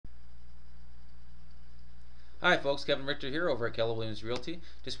Hi folks, Kevin Richter here over at Keller Williams Realty.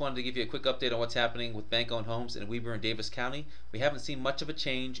 Just wanted to give you a quick update on what's happening with bank-owned homes in Weber and Davis County. We haven't seen much of a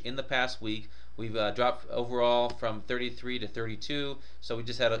change in the past week. We've dropped overall from 33 to 32, so we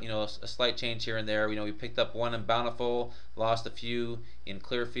just had a slight change here and there. We picked up one in Bountiful, lost a few in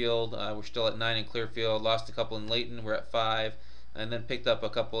Clearfield. We're still at 9 in Clearfield, lost a couple in Layton. We're at 5, and then picked up a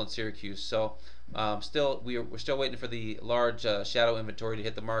couple in Syracuse. So we're still waiting for the large shadow inventory to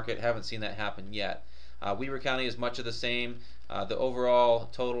hit the market. Haven't seen that happen yet. Weber County is much of the same. The overall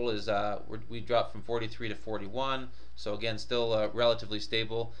total is we dropped from 43 to 41, so again still relatively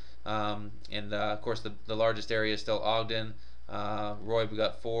stable. And of course the largest area is still Ogden. Roy, we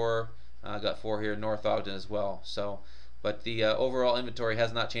got four here in North Ogden as well. So, but the overall inventory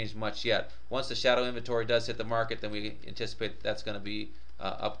has not changed much yet. Once the shadow inventory does hit the market, then we anticipate that's going to be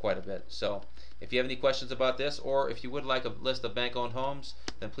up quite a bit. So if you have any questions about this, or if you would like a list of bank-owned homes,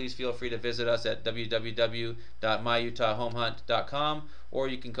 then please feel free to visit us at www.myutahhomehunt.com, or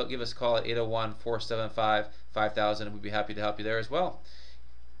you can give us a call at 801-475-5000, and we'd be happy to help you there as well.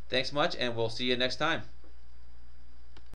 Thanks much, and we'll see you next time.